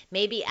game.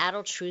 Maybe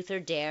Adult Truth or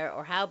Dare,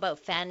 or how about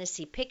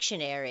Fantasy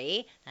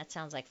Pictionary? That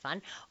sounds like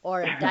fun.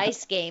 Or a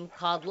dice game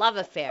called Love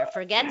Affair.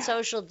 Forget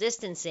social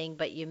distancing,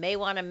 but you may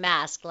want a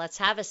mask. Let's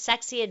have a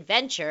sexy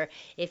adventure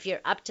if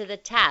you're up to the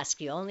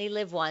task. You only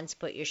live once.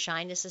 Put your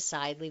shyness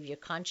aside. Leave your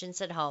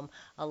conscience at home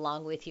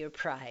along with your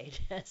pride.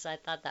 So I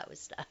thought that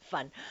was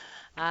fun.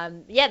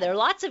 Yeah, there are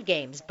lots of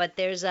games, but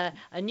there's a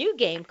new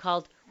game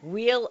called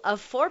Wheel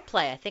of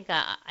Foreplay. I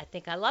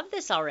think I love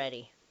this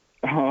already.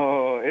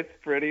 Oh, it's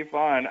pretty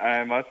fun.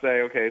 I must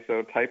say, okay,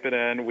 so type it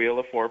in, Wheel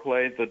of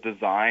Foreplay. The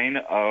design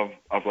of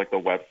like the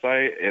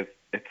website is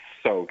it's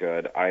so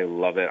good. I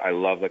love it. I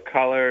love the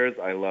colors.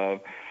 I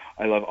love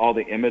all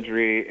the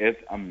imagery. It's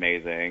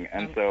amazing.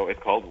 And so it's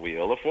called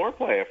Wheel of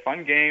Foreplay, a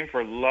fun game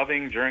for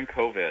loving during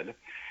COVID.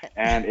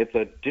 And it's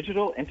a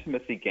digital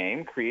intimacy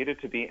game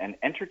created to be an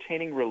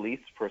entertaining release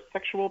for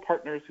sexual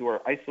partners who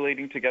are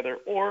isolating together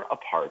or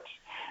apart.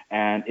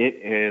 And it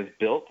is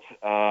built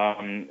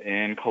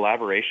in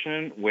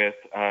collaboration with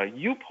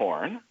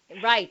YouPorn,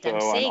 Right, I'm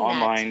so an seeing that.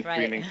 online Right.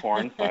 streaming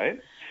porn site,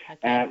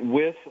 Okay.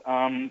 with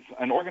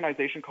an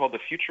organization called the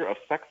Future of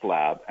Sex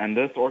Lab. And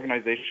this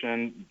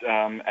organization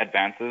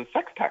advances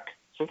sex tech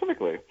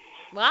specifically.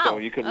 So Wow.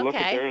 you could look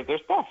at Okay. their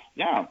stuff,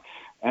 yeah.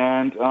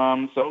 And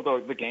so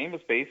the game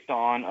is based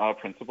on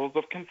principles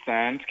of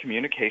consent,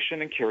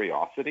 communication, and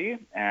curiosity,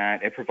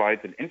 and it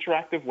provides an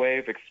interactive way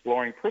of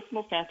exploring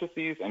personal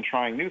fantasies and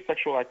trying new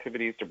sexual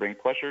activities to bring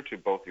pleasure to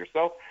both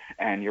yourself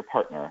and your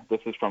partner. This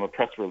is from a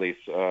press release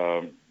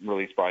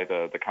released by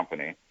the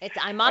company.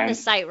 I'm on the And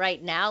site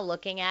right now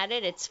looking at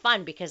it. It's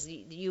fun because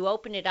you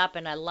open it up,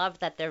 and I love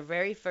that their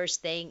very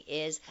first thing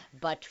is,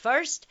 but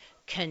first,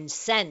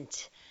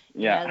 consent.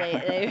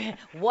 yeah.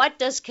 What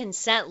does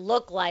consent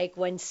look like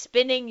when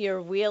spinning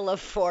your wheel of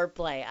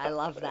foreplay? I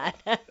love that.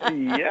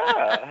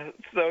 Yeah.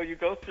 So you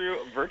go through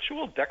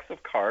virtual decks of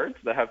cards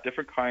that have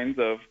different kinds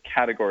of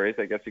categories,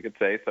 I guess you could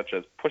say, such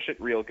as Push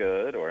It Real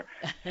Good or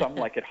Some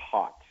Like It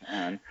Hot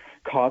and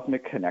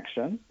Cosmic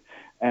Connection.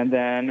 And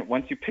then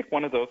once you pick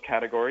one of those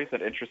categories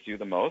that interests you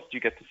the most, you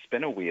get to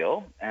spin a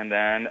wheel, and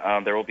then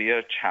there will be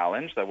a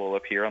challenge that will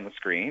appear on the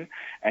screen,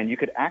 and you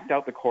could act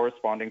out the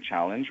corresponding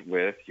challenge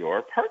with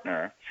your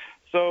partner.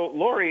 So,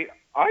 Laurie,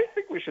 I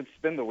think we should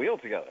spin the wheel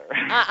together.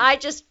 I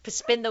just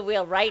spin the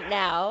wheel right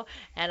now,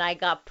 and I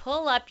got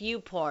pull up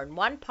YouPorn.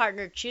 One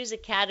partner choose a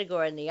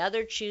category, and the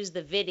other choose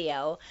the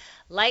video.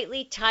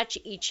 Lightly touch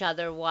each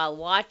other while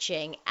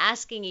watching,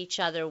 asking each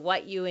other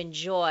what you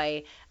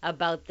enjoy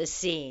about the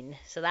scene.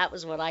 So that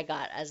was what I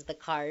got as the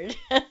card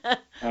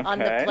on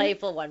the Okay.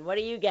 playful one. What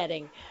are you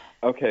getting?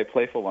 Okay,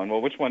 playful one. Well,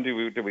 which one do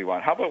we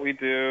want? How about we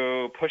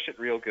do Push It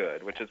Real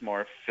Good, which is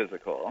more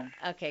physical?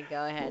 Okay,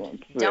 go ahead. Let's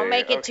Don't see.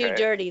 make it too Okay.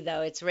 dirty,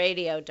 though. It's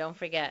radio. Don't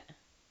forget.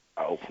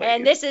 Oh,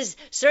 And please. this is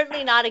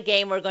certainly not a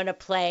game we're going to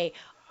play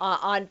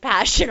on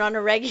Passion on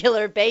a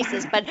regular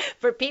basis. But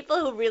for people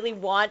who really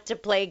want to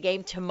play a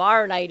game,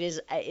 tomorrow night is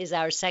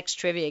our sex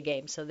trivia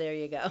game. So there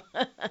you go.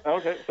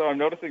 Okay, so I'm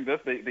noticing this.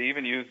 They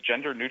even use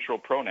gender-neutral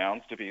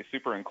pronouns to be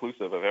super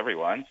inclusive of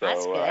everyone,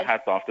 That's so good.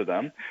 hats off to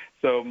them.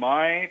 So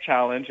my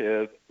challenge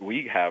is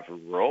we have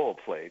role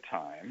play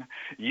time.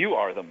 You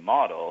are the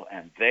model,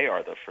 and they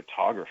are the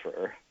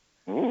photographer.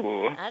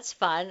 Ooh, That's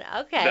fun.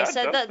 Okay, that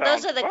so does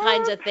those sound are the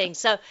kinds fun. of things.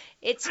 So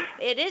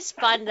it is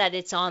fun that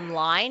it's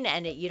online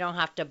and you don't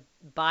have to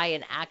buy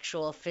an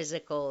actual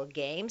physical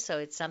game. So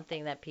it's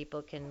something that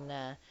people can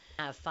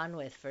have fun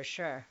with for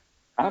sure.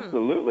 Hmm.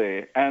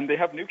 Absolutely. And they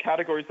have new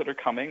categories that are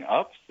coming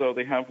up. So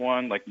they have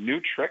one like New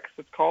Tricks,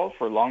 it's called,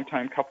 for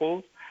longtime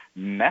couples.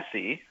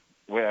 Messy,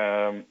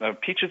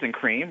 Peaches and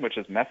Cream, which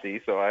is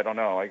messy. So I don't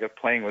know. I guess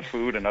playing with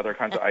food and other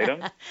kinds of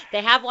items.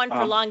 They have one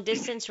for Um, long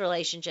distance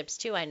relationships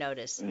too, I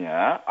notice.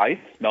 yeah, Ice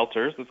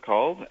Melters is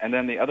called. And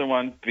then the other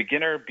one,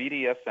 Beginner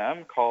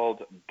BDSM,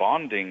 called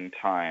Bonding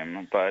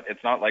Time. But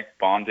it's not like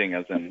bonding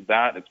as in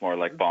that. It's more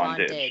like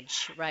bondage.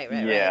 Bondage. Right, right,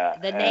 right. Yeah.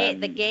 The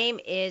And game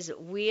is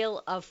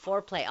Wheel of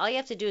Foreplay. All you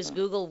have to do is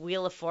Google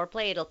Wheel of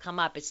Foreplay. It'll come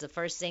up. It's the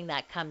first thing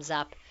that comes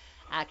up,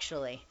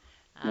 actually.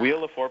 Uh,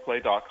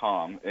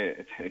 wheelofforeplay.com.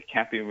 It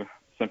can't be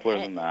simpler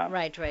than that.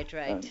 right, right,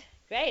 And, right.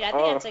 Great. I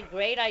think oh, that's a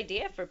great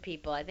idea for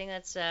people. I think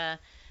that's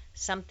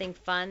something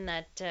fun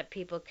that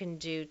people can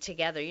do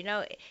together.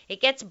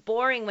 It gets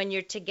boring when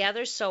you're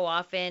together so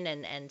often,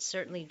 and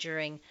certainly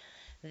during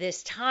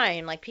this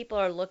time, like people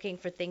are looking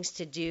for things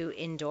to do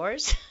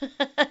indoors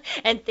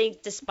and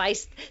think to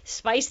spice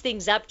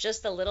things up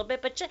just a little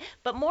bit,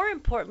 but more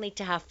importantly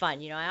to have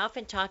fun. I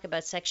often talk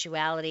about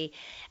sexuality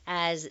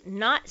as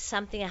not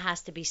something that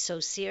has to be so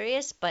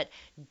serious, but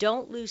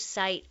don't lose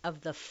sight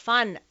of the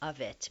fun of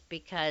it,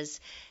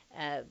 because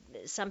uh,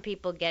 some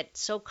people get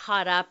so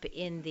caught up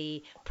in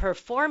the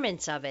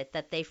performance of it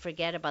that they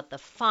forget about the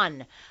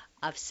fun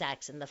of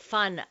sex and the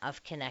fun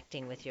of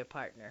connecting with your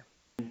partner.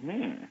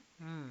 hmm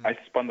Hmm. I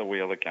spun the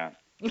wheel again.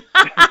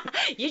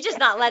 You're just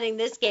not letting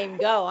this game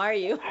go, are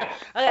you?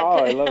 Oh,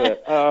 I love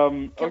it.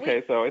 Can we?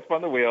 Okay, so I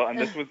spun the wheel, and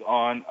this was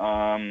on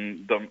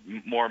the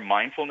more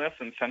mindfulness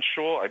and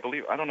sensual. I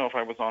believe I don't know if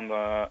I was on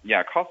the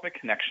Cosmic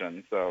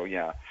Connection. So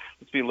yeah,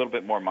 let's be a little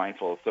bit more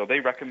mindful. So they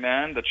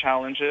recommend the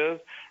challenge is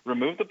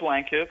remove the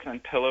blankets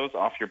and pillows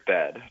off your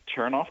bed,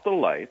 turn off the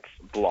lights,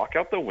 block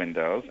out the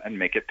windows, and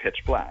make it pitch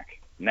black.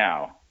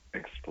 Now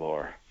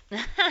explore.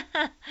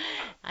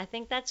 I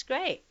think that's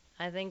great.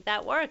 I think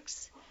that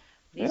works.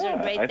 These are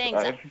great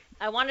things.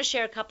 I I want to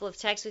share a couple of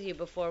texts with you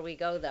before we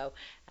go, though.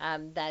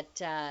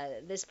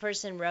 This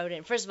person wrote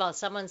in. First of all,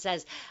 someone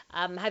says,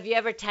 have you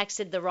ever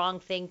texted the wrong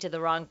thing to the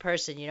wrong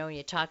person? You know, when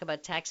you talk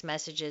about text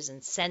messages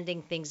and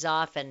sending things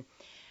off. And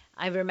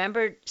I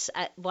remember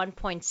at one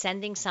point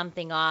sending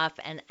something off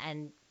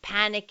and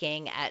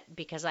panicking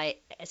because I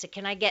said,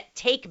 can I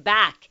take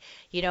back,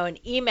 an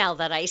email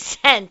that I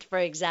sent, for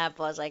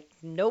example. I was like,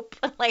 nope.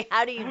 Like,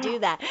 how do you do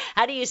that?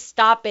 How do you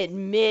stop it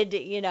mid,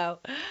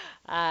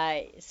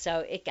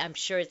 I'm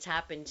sure it's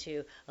happened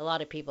to a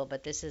lot of people,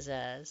 but this is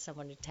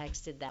someone who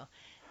texted that.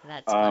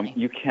 That's funny.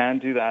 You can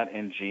do that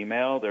in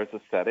Gmail. There's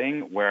a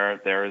setting where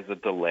there is a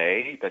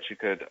delay that you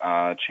could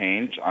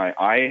change.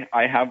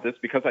 I have this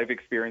because I've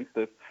experienced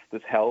this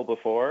hell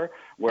before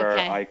where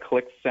I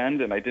clicked send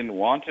and I didn't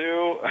want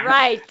to.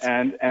 Right.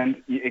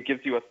 and it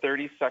gives you a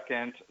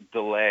 30-second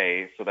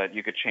delay so that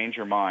you could change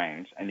your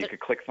mind and you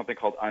could click something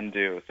called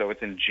undo. So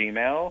it's in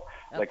Gmail.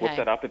 Like we'll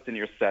set up, it's in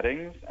your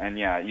settings. And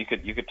yeah, you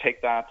could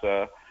take that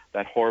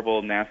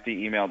horrible,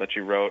 nasty email that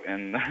you wrote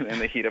in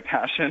the heat of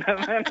passion,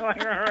 and then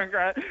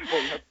regret.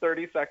 Well, you have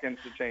 30 seconds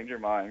to change your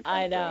mind.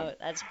 I know,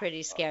 that's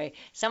pretty scary.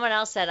 Someone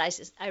else said,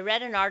 I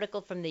read an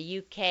article from the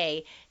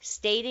UK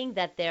stating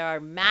that there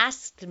are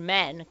masked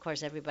men, of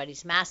course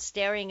everybody's masked,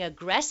 staring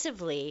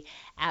aggressively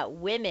at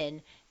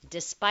women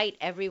despite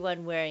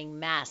everyone wearing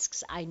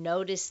masks. I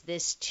noticed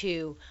this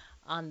too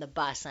on the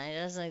bus. And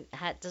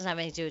it doesn't have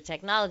anything to do with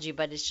technology,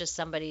 but it's just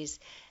somebody's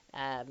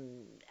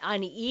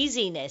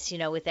uneasiness,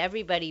 with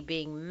everybody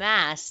being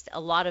masked. A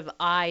lot of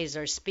eyes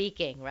are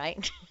speaking,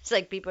 right? It's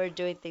like people are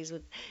doing things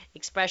with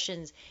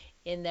expressions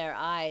in their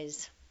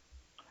eyes.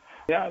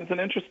 Yeah, it's an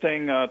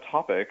interesting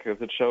topic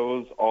because it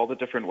shows all the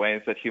different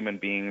ways that human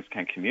beings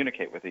can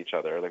communicate with each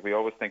other. Like we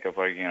always think of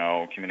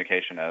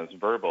communication as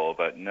verbal,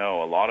 but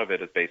no, a lot of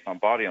it is based on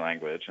body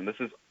language. And this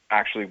is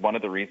actually one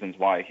of the reasons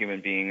why human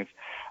beings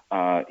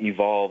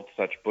evolved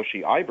such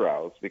bushy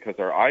eyebrows, because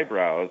our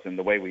eyebrows and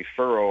the way we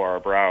furrow our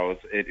brows,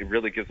 it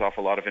really gives off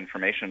a lot of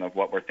information of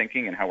what we're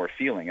thinking and how we're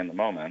feeling in the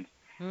moment.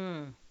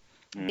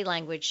 Body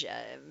language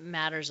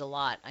matters a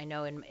lot. I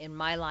know in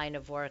my line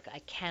of work, I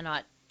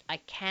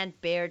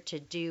can't bear to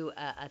do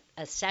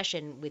a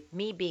session with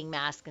me being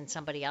masked and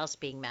somebody else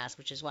being masked,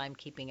 which is why I'm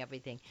keeping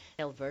everything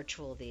still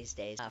virtual these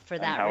days for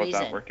that reason. Is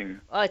that working?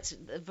 Oh,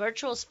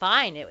 virtual's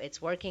fine.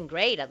 It's working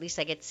great. At least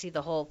I get to see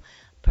the whole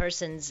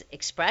person's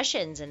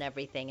expressions and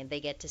everything, and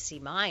they get to see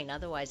mine.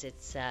 Otherwise, it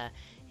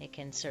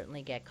can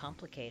certainly get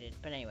complicated.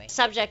 But anyway,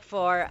 subject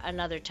for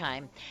another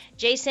time.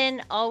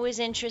 Jason, always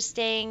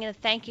interesting.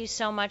 Thank you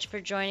so much for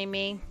joining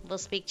me. We'll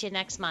speak to you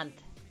next month.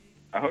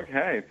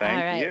 Okay,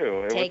 thank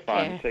you. It was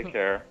fun. Take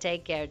care.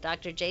 Take care.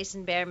 Dr.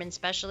 Jason Behrman,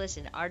 specialist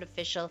in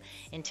artificial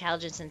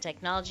intelligence and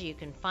technology. You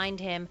can find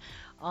him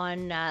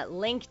on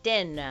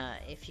LinkedIn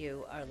if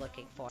you are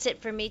looking for. That's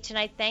it for me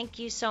tonight. Thank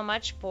you so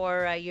much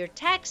for your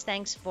text.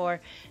 Thanks for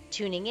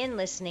tuning in,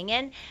 listening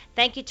in.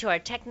 Thank you to our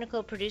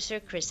technical producer,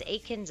 Chris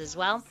Aikens, as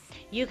well.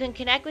 You can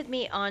connect with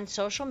me on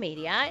social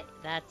media.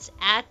 That's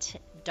at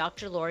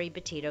Dr. Laurie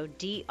Betito,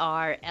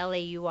 DrLaurie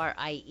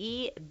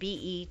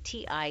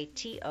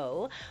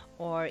Betito,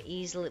 or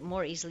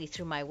more easily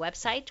through my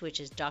website,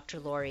 which is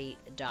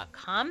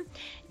drlaurie.com.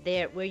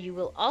 There, where you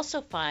will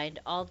also find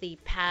all the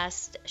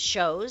past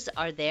shows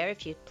are there.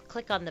 If you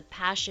click on the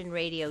Passion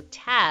Radio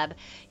tab,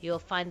 you'll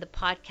find the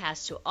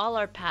podcast to all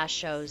our past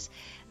shows,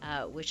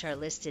 which are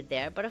listed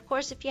there. But of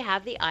course, if you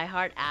have the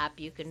iHeart app,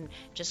 you can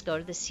just go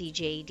to the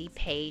CJAD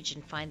page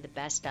and find the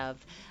best of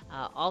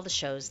all the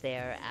shows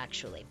there,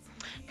 actually.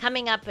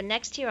 Coming up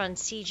next here on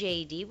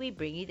CJAD, we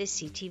bring you the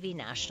CTV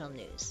National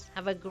News.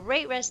 Have a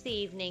great rest of the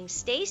evening.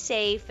 Stay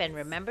safe and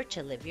remember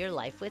to live your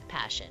life with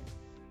passion.